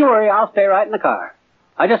shore. Don't you worry, I'll stay right in the car.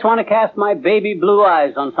 I just want to cast my baby blue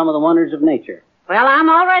eyes on some of the wonders of nature. Well, I'm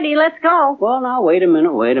all ready. Let's go. Well, now, wait a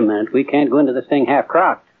minute. We can't go into this thing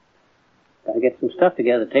half-crocked. Gotta get some stuff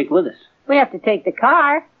together to take with us. We have to take the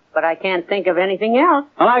car, but I can't think of anything else.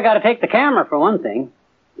 Well, I gotta take the camera for one thing.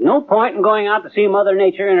 No point in going out to see Mother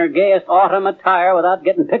Nature in her gayest autumn attire without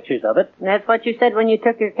getting pictures of it. That's what you said when you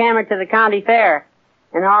took your camera to the county fair.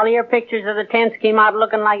 And all your pictures of the tents came out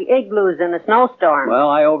looking like igloos in a snowstorm. Well,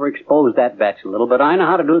 I overexposed that batch a little, but I know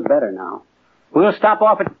how to do it better now. We'll stop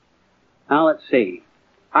off at... Now, let's see.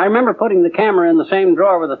 I remember putting the camera in the same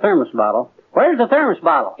drawer with the thermos bottle. Where's the thermos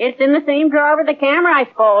bottle? It's in the same drawer with the camera, I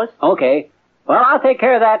suppose. Okay. Well, I'll take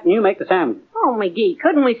care of that, and you make the sandwich. Oh, McGee,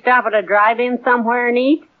 couldn't we stop at a drive-in somewhere and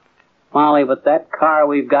eat? Molly, with that car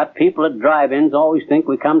we've got, people at drive-ins always think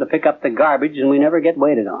we come to pick up the garbage, and we never get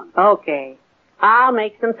waited on. Okay. I'll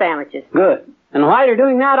make some sandwiches. Good. And while you're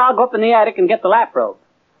doing that, I'll go up in the attic and get the lap robe.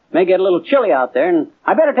 May get a little chilly out there, and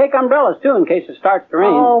I better take umbrellas, too, in case it starts to rain.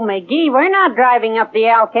 Oh, McGee, we're not driving up the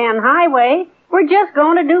Alcan Highway. We're just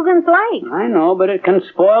going to Dugan's Lake. I know, but it can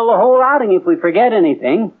spoil the whole outing if we forget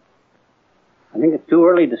anything. I think it's too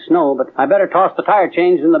early to snow, but I better toss the tire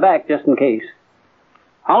chains in the back just in case.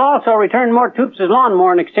 I'll also return more Toops'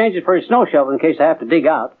 lawnmower and exchange it for his snow shovel in case I have to dig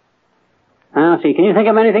out. Now, see, can you think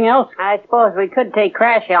of anything else? I suppose we could take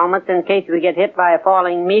crash helmets in case we get hit by a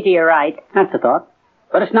falling meteorite. That's a thought.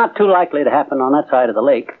 But it's not too likely to happen on that side of the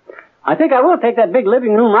lake. I think I will take that big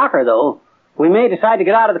living room rocker, though. We may decide to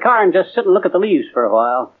get out of the car and just sit and look at the leaves for a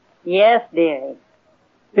while. Yes, dearie.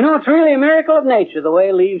 You know, it's really a miracle of nature, the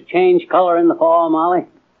way leaves change color in the fall, Molly.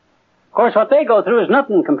 Of course, what they go through is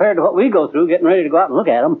nothing compared to what we go through getting ready to go out and look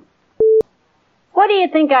at them. What do you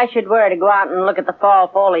think I should wear to go out and look at the fall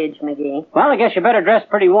foliage, McGee? Well, I guess you better dress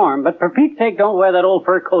pretty warm, but for Pete's sake, don't wear that old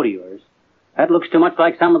fur coat of yours. That looks too much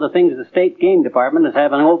like some of the things the state game department is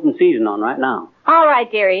having an open season on right now. All right,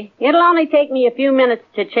 dearie. It'll only take me a few minutes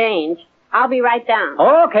to change. I'll be right down.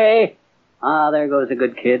 Okay. Ah, there goes a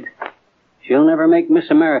good kid. She'll never make Miss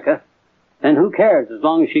America. Then who cares as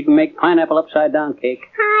long as she can make pineapple upside-down cake?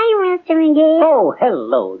 Hi, Mr. McGee. Oh,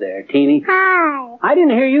 hello there, Teeny. Hi. I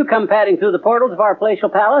didn't hear you come padding through the portals of our palatial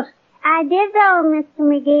palace. I did, though, Mr.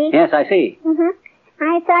 McGee. Yes, I see.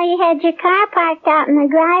 I saw you had your car parked out in the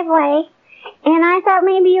driveway, and I thought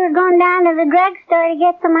maybe you were going down to the drugstore to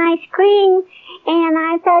get some ice cream, and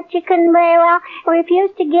I thought you couldn't very well refuse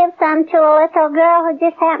to give some to a little girl who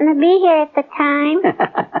just happened to be here at the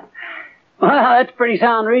time. Well, that's pretty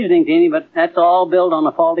sound reasoning, Teeny, but that's all built on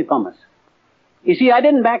a faulty pumice. You see, I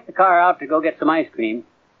didn't back the car out to go get some ice cream.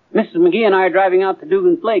 Mrs. McGee and I are driving out to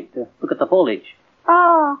Dugan's Lake to look at the foliage.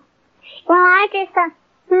 Oh. Well, I just thought...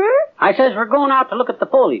 I says we're going out to look at the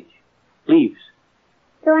foliage. Leaves.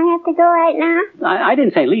 Do I have to go right now? I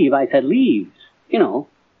didn't say leave, I said leaves. You know,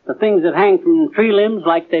 the things that hang from tree limbs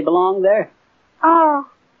like they belong there. Oh.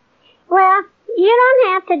 Well, you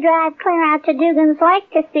don't have to drive clear out to Dugan's Lake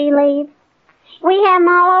to see leaves. We have them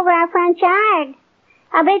all over our front yard.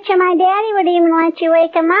 I bet you my daddy would even let you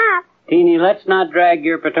wake them up. Teeny, let's not drag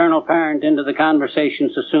your paternal parent into the conversation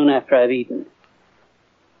so soon after I've eaten.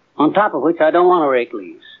 On top of which, I don't want to rake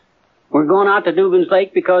leaves. We're going out to Dugan's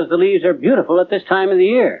Lake because the leaves are beautiful at this time of the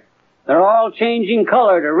year. They're all changing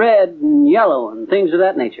color to red and yellow and things of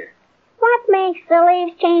that nature. What makes the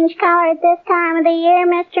leaves change color at this time of the year,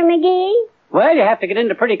 Mr. McGee? Well, you have to get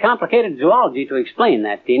into pretty complicated zoology to explain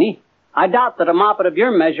that, Teeny. I doubt that a moppet of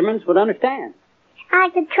your measurements would understand. I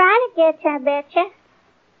could try to get you, I betcha.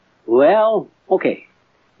 Well, okay.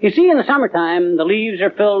 You see, in the summertime, the leaves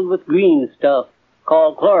are filled with green stuff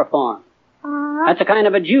called chloroform. That's a kind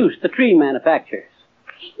of a juice the tree manufactures.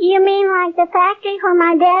 You mean like the factory where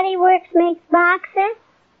my daddy works makes boxes?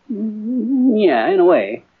 Yeah, in a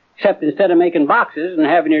way. Except instead of making boxes and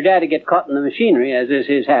having your daddy get caught in the machinery, as is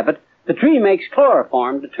his habit, the tree makes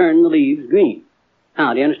chloroform to turn the leaves green.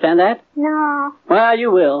 Now, do you understand that? No. Well,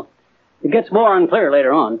 you will. It gets more unclear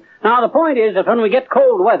later on. Now, the point is that when we get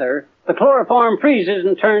cold weather, the chloroform freezes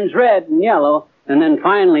and turns red and yellow, and then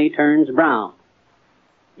finally turns brown.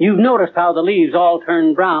 You've noticed how the leaves all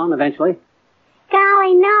turn brown eventually?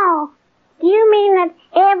 Golly, no. Do you mean that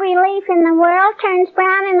every leaf in the world turns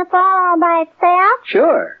brown in the fall all by itself?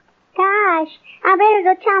 Sure. Gosh, I better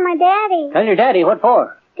go tell my daddy. Tell your daddy, what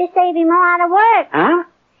for? To save him a lot of work. Huh?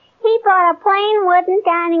 He bought a plain wooden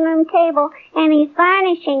dining room table, and he's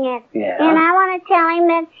varnishing it. Yeah? And I want to tell him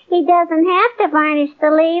that he doesn't have to varnish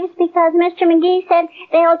the leaves because Mr. McGee said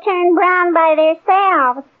they'll turn brown by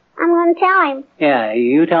themselves. I'm going to tell him. Yeah,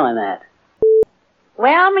 you tell him that.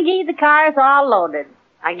 Well, McGee, the car's all loaded.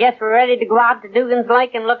 I guess we're ready to go out to Dugan's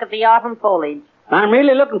Lake and look at the autumn foliage. I'm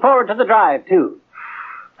really looking forward to the drive, too.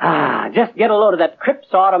 Just get a load of that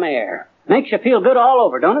crisp autumn air. Makes you feel good all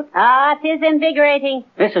over, don't it? It is invigorating.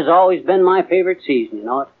 This has always been my favorite season, you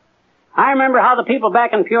know it. I remember how the people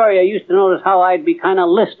back in Peoria used to notice how I'd be kind of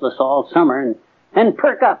listless all summer and then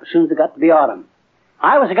perk up as soon as it got to be autumn.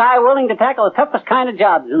 I was a guy willing to tackle the toughest kind of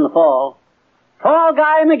jobs in the fall. Fall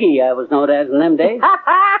Guy McGee, I was known as in them days.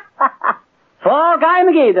 Fall Guy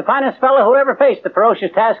McGee, the finest fellow who ever faced the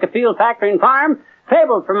ferocious task of field, factory, and farm,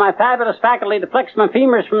 fabled from my fabulous faculty to flex my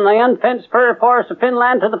femurs from the unfenced fir forests of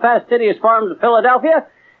Finland to the fastidious farms of Philadelphia,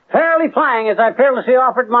 fairly flying as I fearlessly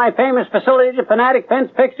offered my famous facility to fanatic fence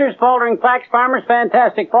fixers, faltering flax farmers,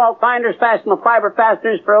 fantastic fault finders, fashionable fiber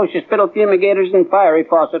fasteners, ferocious fiddle fumigators, and fiery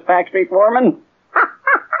faucet factory foremen.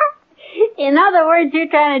 In other words, you're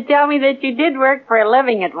trying to tell me that you did work for a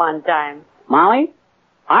living at one time. Molly,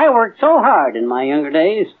 I worked so hard in my younger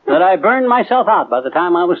days that I burned myself out by the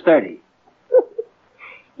time I was 30.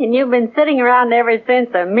 And you've been sitting around ever since,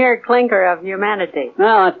 a mere clinker of humanity.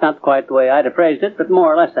 No, that's not quite the way I'd have phrased it, but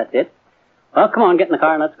more or less that's it. Well, come on, get in the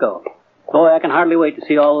car and let's go. Boy, I can hardly wait to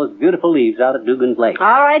see all those beautiful leaves out at Dugan's Lake.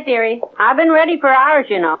 All right, dearie. I've been ready for hours,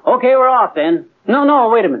 you know. Okay, we're off then. No,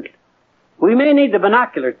 wait a minute. We may need the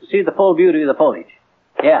binoculars to see the full beauty of the foliage.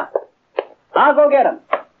 Yeah. I'll go get 'em.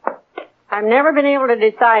 I've never been able to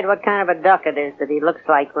decide what kind of a duck it is that he looks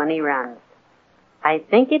like when he runs. I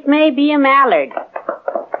think it may be a mallard.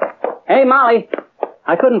 Hey, Molly,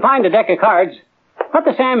 I couldn't find a deck of cards. What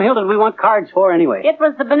the Sam Hill did we want cards for anyway? It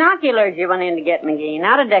was the binoculars you went in to get, McGee,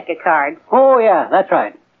 not a deck of cards. Oh, yeah, that's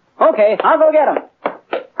right. Okay, I'll go get 'em.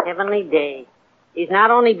 Heavenly day. He's not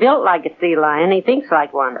only built like a sea lion, he thinks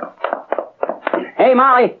like one. Hey,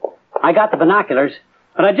 Molly, I got the binoculars,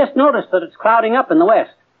 but I just noticed that it's clouding up in the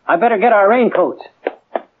west. I better get our raincoats.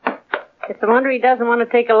 It's a wonder he doesn't want to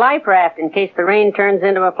take a life raft in case the rain turns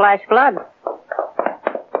into a flash flood.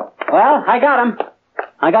 Well, I got 'em.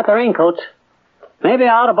 I got the raincoats. Maybe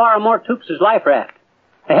I ought to borrow more Toops' life raft.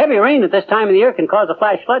 A heavy rain at this time of the year can cause a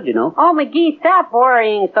flash flood, you know. Oh, McGee, stop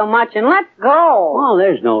worrying so much and let's go. Oh,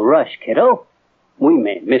 there's no rush, kiddo. We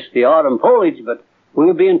may miss the autumn foliage, but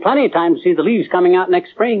we'll be in plenty of time to see the leaves coming out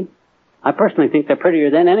next spring. I personally think they're prettier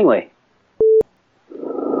then anyway.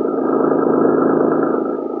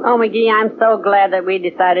 Oh, McGee, I'm so glad that we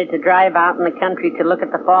decided to drive out in the country to look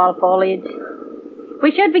at the fall foliage.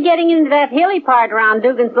 We should be getting into that hilly part around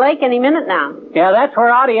Dugan's Lake any minute now. Yeah, that's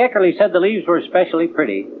where Oddie Eckerly said the leaves were especially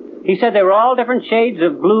pretty. He said they were all different shades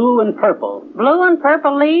of blue and purple. Blue and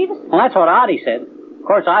purple leaves? Well, that's what Oddie said. Of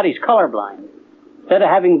course, Oddie's colorblind. Instead of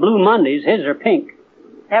having blue Mondays, his are pink.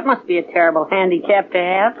 That must be a terrible handicap to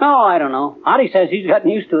have. Oh, I don't know. Oddie says he's gotten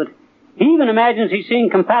used to it. He even imagines he's seeing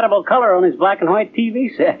compatible color on his black and white TV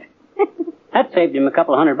set. That saved him a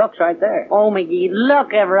couple $100 right there. Oh, McGee,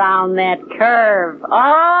 look around that curve.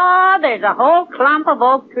 Oh, there's a whole clump of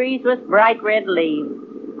oak trees with bright red leaves.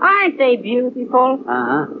 Aren't they beautiful?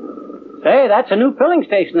 Uh-huh. Say, that's a new filling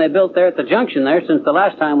station they built there at the junction there since the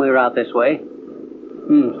last time we were out this way.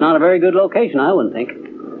 It's not a very good location, I wouldn't think.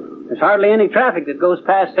 There's hardly any traffic that goes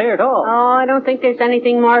past there at all. Oh, I don't think there's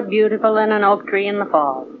anything more beautiful than an oak tree in the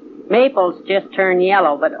fall. Maples just turn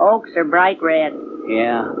yellow, but oaks are bright red.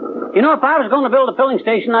 Yeah. You know, if I was going to build a filling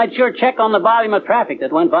station, I'd sure check on the volume of traffic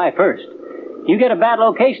that went by first. You get a bad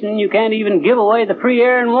location and you can't even give away the free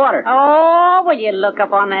air and water. Oh, will you look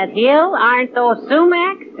up on that hill? Aren't those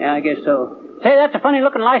sumacs? Yeah, I guess so. Say, that's a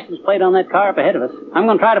funny-looking license plate on that car up ahead of us. I'm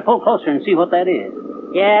going to try to pull closer and see what that is.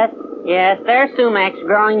 Yes, they're sumacs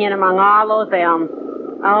growing in among all those elms.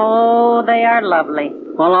 Oh, they are lovely.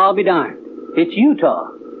 Well, I'll be darned. It's Utah.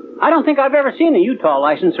 I don't think I've ever seen a Utah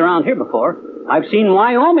license around here before. I've seen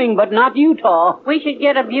Wyoming, but not Utah. We should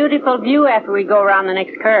get a beautiful view after we go around the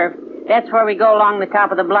next curve. That's where we go along the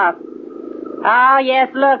top of the bluff. Ah, yes,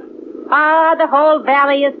 look. Ah, the whole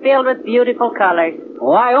valley is filled with beautiful colors. A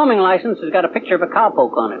Wyoming license has got a picture of a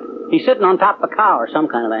cowpoke on it. He's sitting on top of a cow or some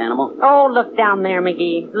kind of animal. Oh, look down there,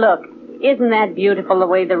 McGee. Look. Isn't that beautiful the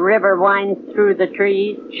way the river winds through the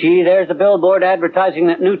trees? Gee, there's a billboard advertising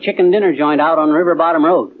that new chicken dinner joint out on River Bottom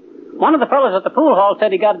Road. One of the fellows at the pool hall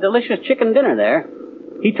said he got a delicious chicken dinner there.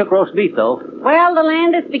 He took roast beef, though. Well, the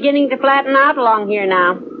land is beginning to flatten out along here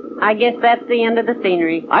now. I guess that's the end of the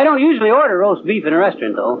scenery. I don't usually order roast beef in a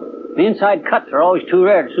restaurant, though. The inside cuts are always too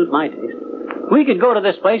rare to suit my taste. We could go to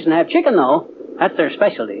this place and have chicken, though. That's their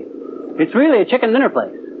specialty. It's really a chicken dinner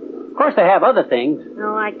place. Of course, they have other things.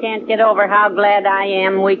 Oh, I can't get over how glad I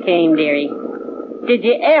am we came, dearie. Did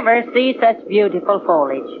you ever see such beautiful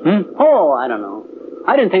foliage? Oh, I don't know.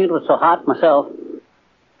 I didn't think it was so hot myself.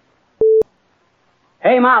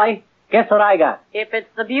 Hey, Molly, guess what I got? If it's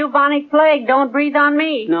the bubonic plague, don't breathe on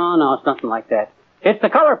me. No, it's nothing like that. It's the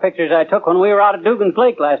color pictures I took when we were out at Dugan's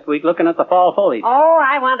Lake last week looking at the fall foliage. Oh,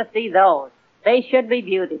 I want to see those. They should be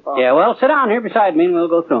beautiful. Yeah, well, sit down here beside me and we'll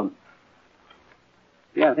go through them.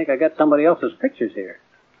 Yeah, I think I got somebody else's pictures here.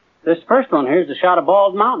 This first one here is a shot of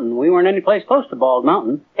Bald Mountain. We weren't any place close to Bald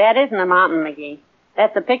Mountain. That isn't a mountain, McGee.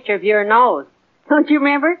 That's a picture of your nose. Don't you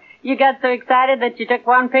remember? You got so excited that you took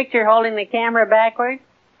one picture holding the camera backwards.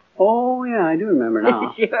 Oh, yeah, I do remember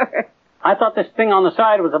now. Sure. I thought this thing on the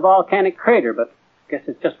side was a volcanic crater, but I guess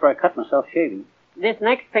it's just where I cut myself shaving. This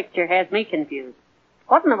next picture has me confused.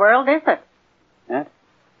 What in the world is it?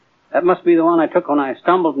 That must be the one I took when I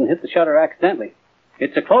stumbled and hit the shutter accidentally.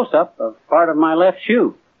 It's a close-up of part of my left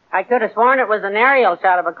shoe. I could have sworn it was an aerial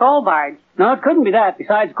shot of a coal barge. No, it couldn't be that.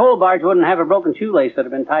 Besides, coal barge wouldn't have a broken shoelace that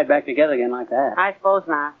had been tied back together again like that. I suppose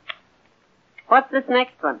not. What's this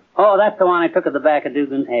next one? Oh, that's the one I took at the back of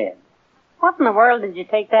Dugan's head. What in the world did you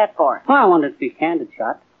take that for? Well, I wanted it to be a candid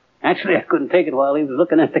shot. Actually, I couldn't take it while he was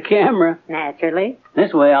looking at the camera. Naturally.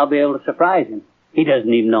 This way I'll be able to surprise him. He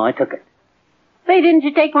doesn't even know I took it. Say, didn't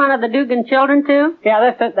you take one of the Dugan children, too?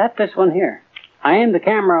 Yeah, that's this one here. I aimed the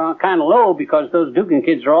camera kind of low because those Dugan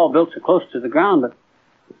kids are all built so close to the ground, but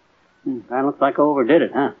that looks like I overdid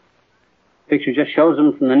it, huh? Picture just shows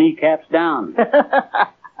them from the kneecaps down.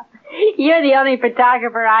 You're the only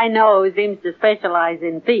photographer I know who seems to specialize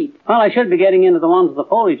in feet. Well, I should be getting into the ones with the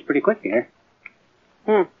foliage pretty quick here.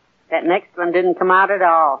 That next one didn't come out at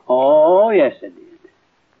all. Oh, yes, it did.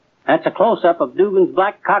 That's a close-up of Dugan's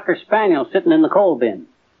black cocker spaniel sitting in the coal bin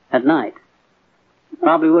at night.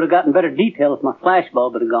 Probably would have gotten better detail if my flash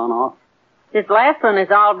bulb had gone off. This last one is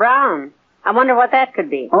all brown. I wonder what that could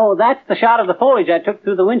be. Oh, that's the shot of the foliage I took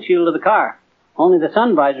through the windshield of the car. Only the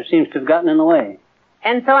sun visor seems to have gotten in the way.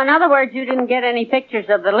 And so, in other words, you didn't get any pictures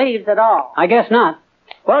of the leaves at all? I guess not.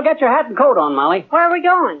 Well, get your hat and coat on, Molly. Where are we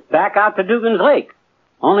going? Back out to Dugan's Lake.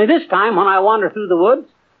 Only this time, when I wander through the woods,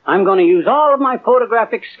 I'm going to use all of my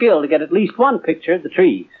photographic skill to get at least one picture of the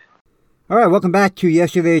trees. All right, welcome back to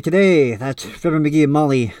Yesterday Today. That's Fibber McGee and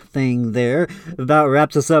Molly thing there. About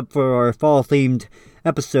wraps us up for our fall-themed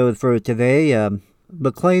episode for today.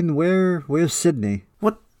 McLean, where's Sydney?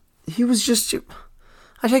 What? He was just...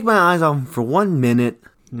 I take my eyes off him for 1 minute.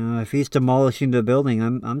 No, if he's demolishing the building,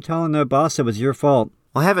 I'm telling their boss it was your fault.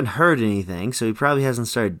 Well, I haven't heard anything, so he probably hasn't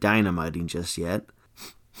started dynamiting just yet.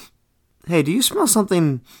 Hey, do you smell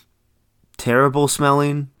something terrible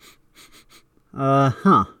smelling?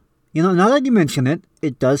 Huh. You know, now that you mention it,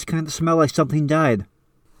 it does kind of smell like something died.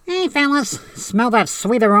 Hey, fellas, smell that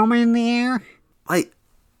sweet aroma in the air? My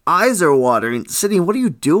eyes are watering. Sydney, what are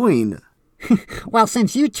you doing? Well,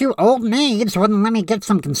 since you two old maids wouldn't let me get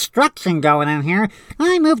some construction going in here,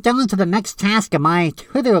 I moved on to the next task of my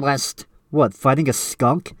to-do list. What, fighting a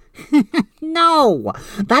skunk? No!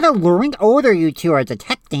 That alluring odor you two are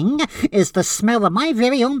detecting is the smell of my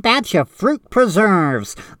very own batch of fruit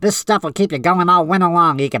preserves. This stuff will keep you going all winter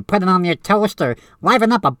long. You can put it on your toast or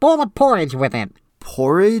liven up a bowl of porridge with it.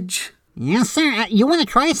 Porridge? Yes, sir. You want to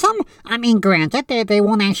try some? I mean, granted, they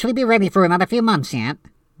won't actually be ready for another few months yet.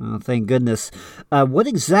 Oh, thank goodness. What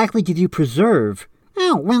exactly did you preserve?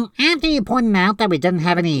 Oh, well, after you pointed out that we didn't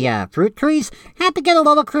have any fruit trees, had to get a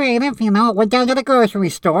little creative, went down to the grocery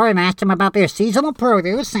store and asked them about their seasonal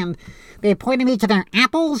produce, and they pointed me to their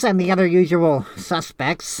apples and the other usual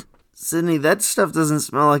suspects. Sydney, that stuff doesn't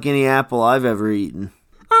smell like any apple I've ever eaten.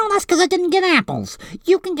 Oh, that's because I didn't get apples.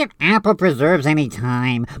 You can get apple preserves any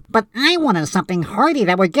time, but I wanted something hearty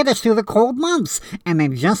that would get us through the cold months, and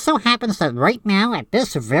it just so happens that right now, at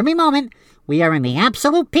this very moment, we are in the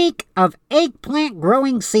absolute peak of eggplant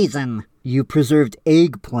growing season. You preserved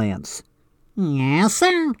eggplants. Yes,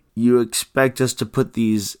 sir. You expect us to put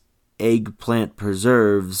these eggplant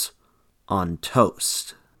preserves on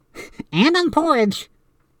toast. And on porridge.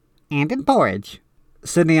 And in porridge.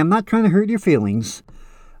 Sydney, I'm not trying to hurt your feelings,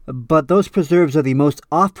 but those preserves are the most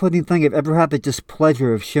off-putting thing I've ever had the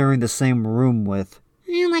displeasure of sharing the same room with.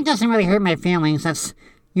 Well, that doesn't really hurt my feelings. That's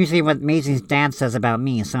usually what Maisie's dad says about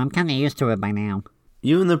me, so I'm kind of used to it by now.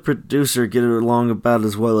 You and the producer get along about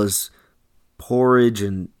as well as porridge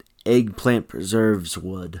and eggplant preserves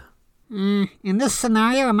would. In this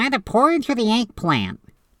scenario, am I the porridge or the eggplant?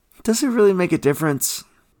 Does it really make a difference?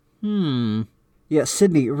 Yeah,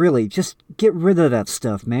 Sydney, really, just get rid of that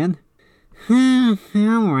stuff, man.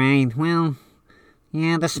 Alright, well,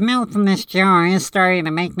 yeah, the smell from this jar is starting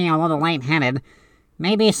to make me a little lightheaded.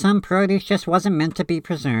 Maybe some produce just wasn't meant to be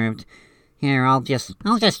preserved. Here, I'll just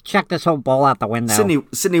chuck this whole bowl out the window.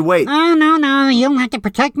 Sydney, wait. Oh, no, you don't have to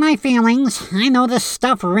protect my feelings. I know this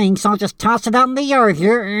stuff rinks, I'll just toss it out in the yard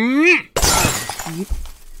here.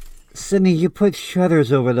 Sydney, you put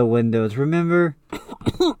shutters over the windows, remember?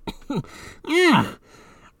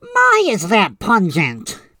 My, is that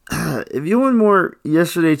pungent. If you want more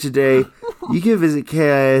Yesterday Today, you can visit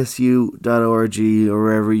KISU.org or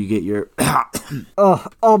wherever you get your...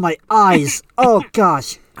 oh, my eyes. Oh,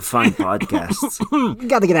 gosh. Fine podcasts.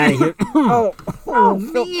 Gotta get out of here.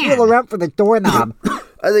 Feel around for the doorknob.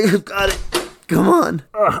 I think I've got it. Come on.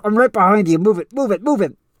 I'm right behind you. Move it.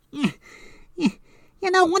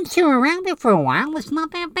 Once you're around it for a while, it's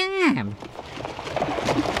not that bad.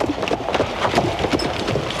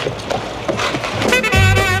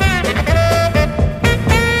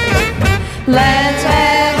 Let's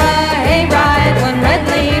have a hayride when red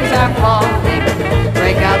leaves are falling.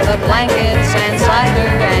 Break out the blankets and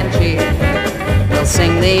cider and cheer. We'll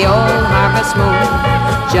sing the old harvest moon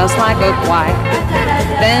just like a choir.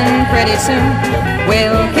 Then pretty soon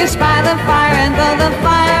we'll kiss by the fire, and though the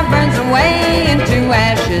fire burns away into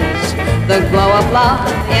ashes, the glow of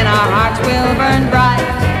love in our hearts will burn bright.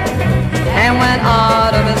 And when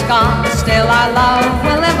autumn is gone, still our love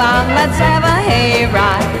will live on. Let's have a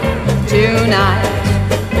hayride tonight.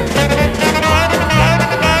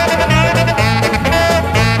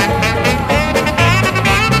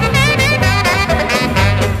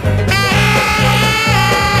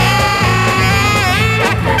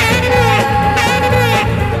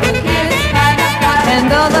 And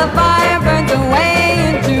though the fire burns away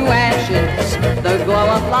into ashes, the glow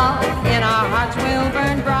of love in our hearts will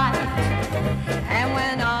burn bright.